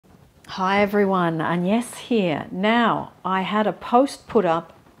Hi everyone, Agnes here. Now, I had a post put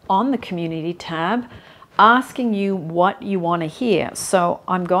up on the community tab asking you what you want to hear. So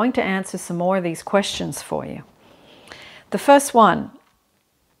I'm going to answer some more of these questions for you. The first one,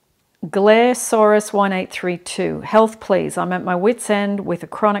 Glairesaurus1832. Health please. I'm at my wit's end with a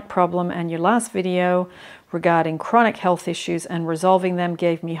chronic problem and your last video regarding chronic health issues and resolving them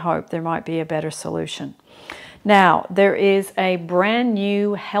gave me hope there might be a better solution. Now, there is a brand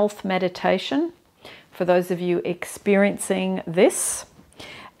new health meditation for those of you experiencing this.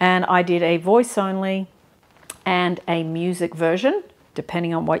 And I did a voice only and a music version,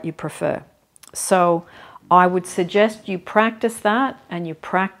 depending on what you prefer. So I would suggest you practice that and you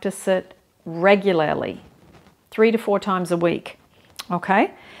practice it regularly, 3 to 4 times a week.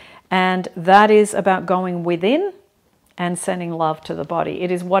 Okay? And that is about going within and sending love to the body.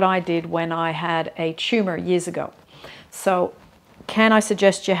 It is what I did when I had a tumor years ago. So can I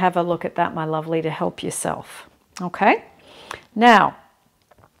suggest you have a look at that, my lovely, to help yourself? Okay? Now,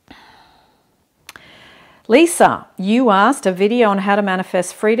 Lisa, you asked a video on how to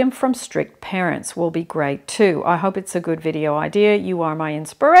manifest freedom from strict parents will be great too. I hope it's a good video idea. You are my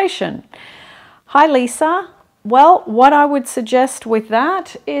inspiration. Hi, Lisa. Well, what I would suggest with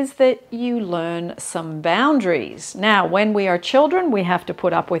that is that you learn some boundaries. Now, when we are children, we have to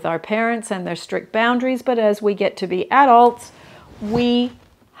put up with our parents and their strict boundaries, but as we get to be adults, we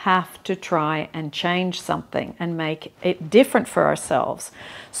have to try and change something and make it different for ourselves.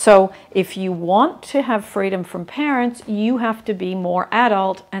 So if you want to have freedom from parents, you have to be more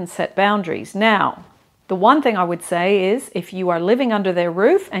adult and set boundaries. Now, the one thing I would say is if you are living under their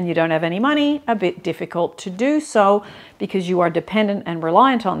roof and you don't have any money, a bit difficult to do so because you are dependent and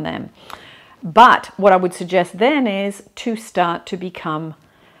reliant on them. But what I would suggest then is to start to become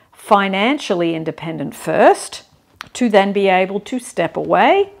financially independent first, to then be able to step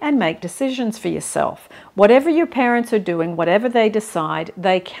away and make decisions for yourself. Whatever your parents are doing, whatever they decide,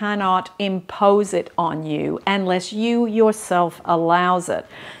 they cannot impose it on you unless you yourself allows it.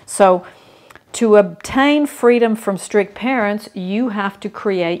 So to obtain freedom from strict parents, you have to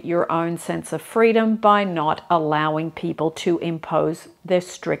create your own sense of freedom by not allowing people to impose their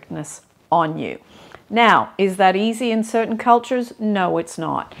strictness on you. Now, is that easy in certain cultures? No, it's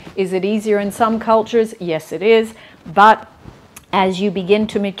not. Is it easier in some cultures? Yes, it is. But as you begin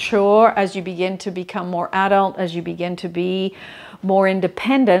to mature, as you begin to become more adult, as you begin to be more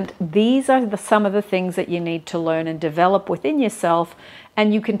independent, these are some of the things that you need to learn and develop within yourself.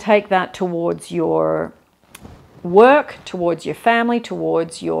 And you can take that towards your work, towards your family,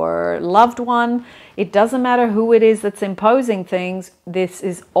 towards your loved one. It doesn't matter who it is that's imposing things. This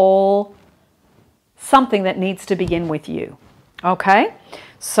is all something that needs to begin with you. Okay?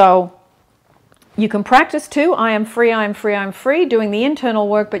 So you can practice too. I am free, I am free, I'm free, doing the internal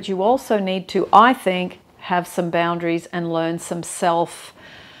work, but you also need to, I think, have some boundaries and learn some self,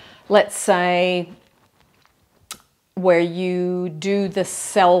 let's say, where you do the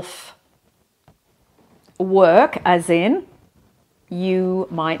self work, as in you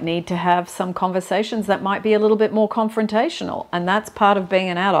might need to have some conversations that might be a little bit more confrontational, and that's part of being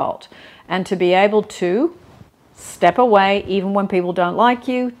an adult. And to be able to step away even when people don't like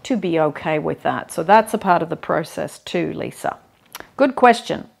you, to be okay with that. So that's a part of the process too, Lisa. Good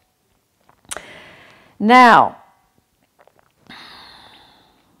question. Now,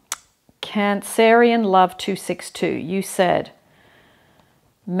 Cancerian Love 262, you said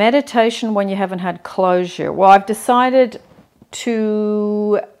meditation when you haven't had closure. Well, I've decided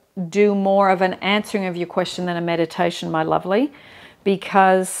to do more of an answering of your question than a meditation, my lovely,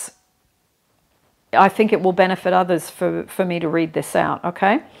 because I think it will benefit others for me to read this out,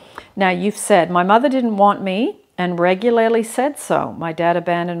 okay? Now, you've said, my mother didn't want me and regularly said so. My dad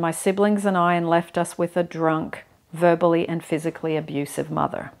abandoned my siblings and I and left us with a drunk, verbally and physically abusive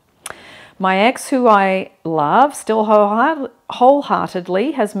mother. My ex, who I love still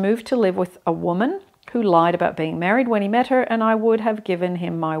wholeheartedly, has moved to live with a woman who lied about being married when he met her, and I would have given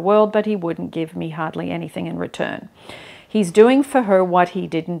him my world, but he wouldn't give me hardly anything in return. He's doing for her what he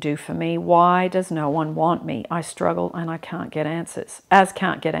didn't do for me. Why does no one want me? I struggle and I can't get answers.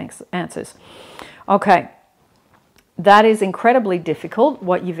 Answers. Okay, that is incredibly difficult,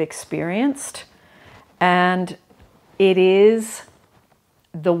 what you've experienced, and it is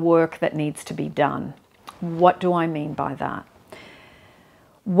the work that needs to be done. What do I mean by that?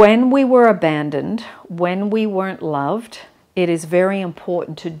 When we were abandoned, when we weren't loved, it is very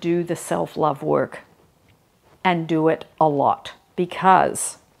important to do the self-love work and do it a lot,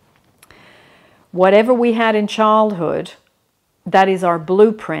 because whatever we had in childhood that is our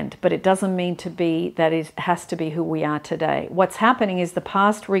blueprint, but it doesn't mean to be that it has to be who we are today. What's happening is the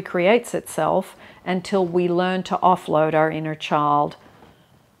past recreates itself until we learn to offload our inner child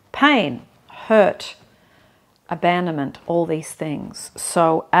pain, hurt, abandonment, all these things.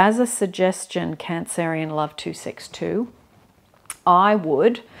 So as a suggestion, Cancerian Love 262, I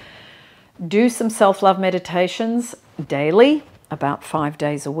would do some self-love meditations daily, about 5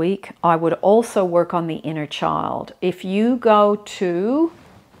 days a week. I would also work on the inner child. If you go to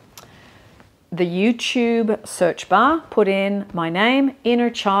the YouTube search bar, put in my name, inner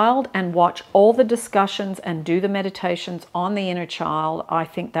child, and watch all the discussions and do the meditations on the inner child, I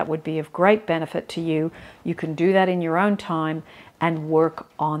think that would be of great benefit to you. You can do that in your own time and work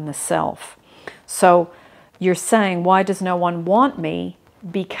on the self. So you're saying, why does no one want me?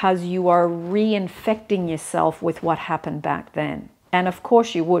 Because you are reinfecting yourself with what happened back then. And of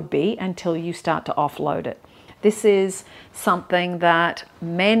course you would be until you start to offload it. This is something that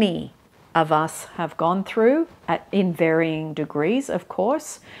many of us have gone through in varying degrees, of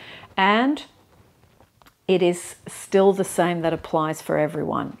course, and it is still the same that applies for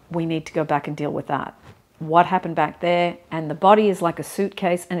everyone. We need to go back and deal with that. What happened back there, and the body is like a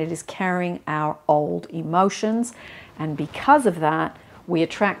suitcase and it is carrying our old emotions, and because of that, we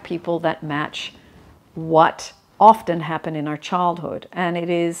attract people that match what often happened in our childhood, and it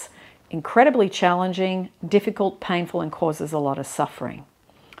is incredibly challenging, difficult, painful, and causes a lot of suffering.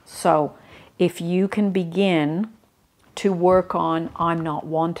 So if you can begin to work on I'm not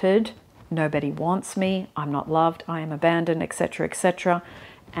wanted, nobody wants me, I'm not loved, I am abandoned, etc., etc.,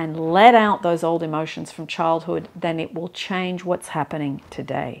 and let out those old emotions from childhood, then it will change what's happening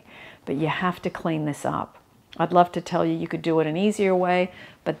today. But you have to clean this up. I'd love to tell you you could do it an easier way,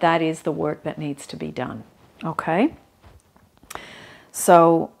 but that is the work that needs to be done. Okay?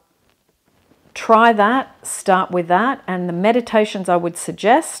 So try that, start with that, and the meditations I would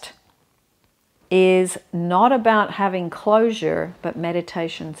suggest is not about having closure, but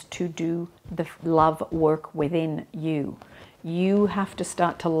meditations to do the love work within you. You have to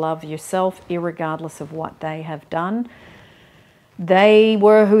start to love yourself irregardless of what they have done. They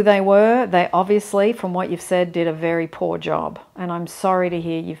were who they were. They obviously, from what you've said, did a very poor job. And I'm sorry to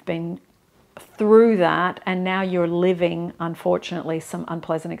hear you've been through that and now you're living, unfortunately, some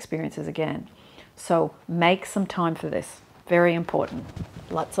unpleasant experiences again. So make some time for this. Very important.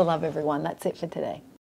 Lots of love, everyone. That's it for today.